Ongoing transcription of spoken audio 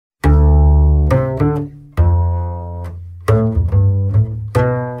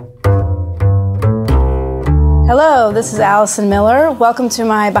Hello, this is Allison Miller. Welcome to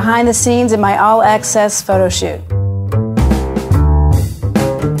my behind the scenes in my All Access photo shoot.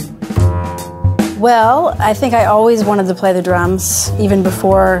 Well, I think I always wanted to play the drums, even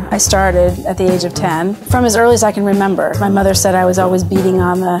before I started at the age of 10. From as early as I can remember. My mother said I was always beating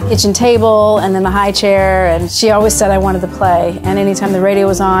on the kitchen table and then the high chair, and she always said I wanted to play. And anytime the radio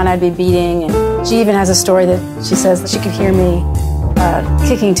was on, I'd be beating. And she even has a story that she says that she could hear me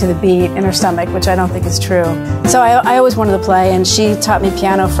kicking to the beat in her stomach, which I don't think is true. So I always wanted to play, and she taught me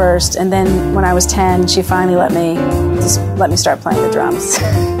piano first, and then when I was 10, she finally let me start playing the drums.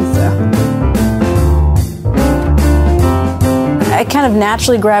 I kind of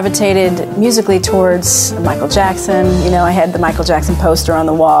naturally gravitated musically towards Michael Jackson. You know, I had the Michael Jackson poster on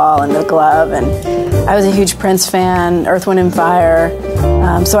the wall and the glove, and I was a huge Prince fan, Earth, Wind & Fire.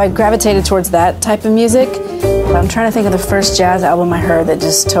 So I gravitated towards that type of music. I'm trying to think of the first jazz album I heard that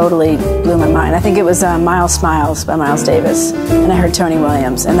just totally blew my mind. I think it was Miles Smiles by Miles Davis, and I heard Tony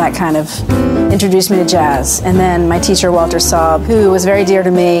Williams, and that kind of introduced me to jazz. And then my teacher, Walter Saab, who was very dear to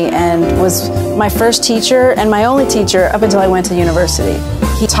me and was my first teacher and my only teacher up until I went to university.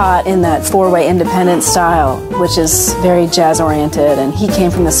 He taught in that four-way independent style, which is very jazz-oriented, and he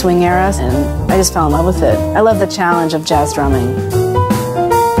came from the swing era, and I just fell in love with it. I love the challenge of jazz drumming.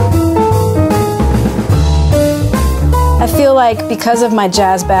 I feel like because of my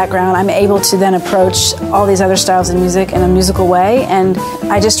jazz background, I'm able to then approach all these other styles of music in a musical way, and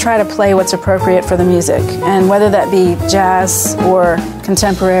I just try to play what's appropriate for the music. And whether that be jazz or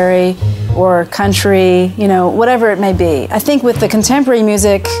contemporary or country, you know, whatever it may be. I think with the contemporary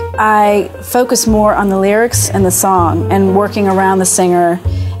music, I focus more on the lyrics and the song and working around the singer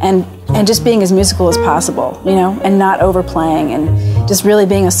and just being as musical as possible, you know, and not overplaying and just really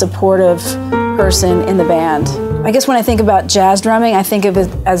being a supportive person in the band. I guess when I think about jazz drumming, I think of it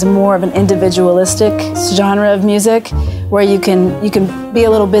as more of an individualistic genre of music where you can be a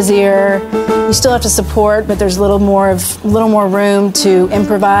little busier. You still have to support, but there's a little more room to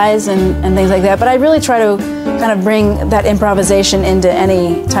improvise and things like that. But I really try to kind of bring that improvisation into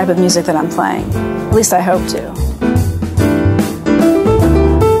any type of music that I'm playing. At least I hope to.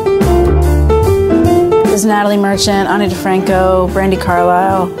 There's Natalie Merchant, Ani DeFranco, Brandi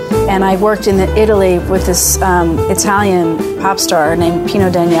Carlile, and I worked in Italy with this Italian pop star named Pino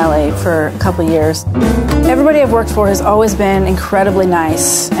Daniele for a couple years. Everybody I've worked for has always been incredibly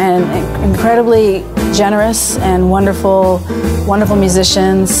nice and incredibly generous and wonderful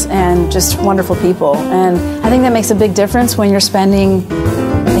musicians and just wonderful people. And I think that makes a big difference when you're spending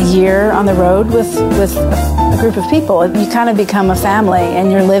a year on the road with a group of people. You kind of become a family,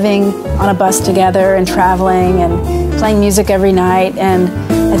 and you're living on a bus together and traveling and playing music every night. And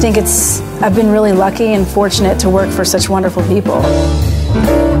I think I've been really lucky and fortunate to work for such wonderful people.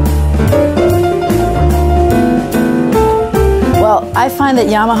 Well, I find that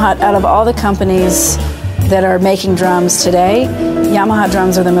Yamaha, out of all the companies that are making drums today, Yamaha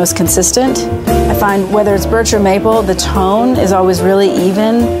drums are the most consistent. I find whether it's birch or maple, the tone is always really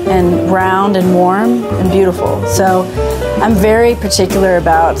even and round and warm and beautiful. So I'm very particular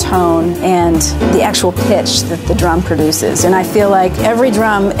about tone and the actual pitch that the drum produces. And I feel like every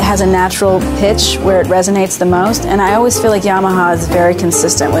drum has a natural pitch where it resonates the most. And I always feel like Yamaha is very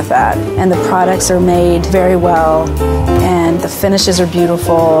consistent with that. And the products are made very well, and the finishes are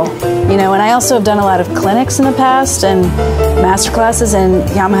beautiful. You know, and I also have done a lot of clinics in the past and master classes, and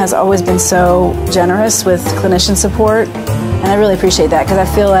Yamaha has always been so generous with clinician support. And I really appreciate that, because I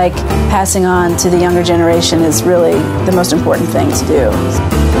feel like passing on to the younger generation is really the most important thing to do.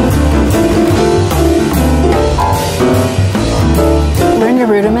 Learn your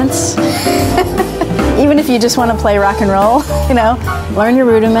rudiments. Even if you just want to play rock and roll, you know, learn your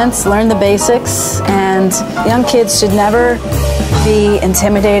rudiments, learn the basics, and young kids should never be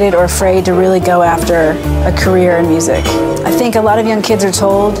intimidated or afraid to really go after a career in music. I think a lot of young kids are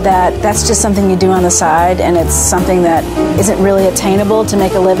told that that's just something you do on the side, and it's something that isn't really attainable to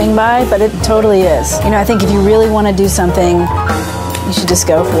make a living by, but it totally is. You know, I think if you really want to do something, you should just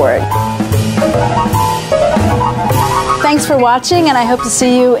go for it. Thanks for watching, and I hope to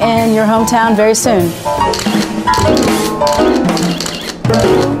see you in your hometown very soon.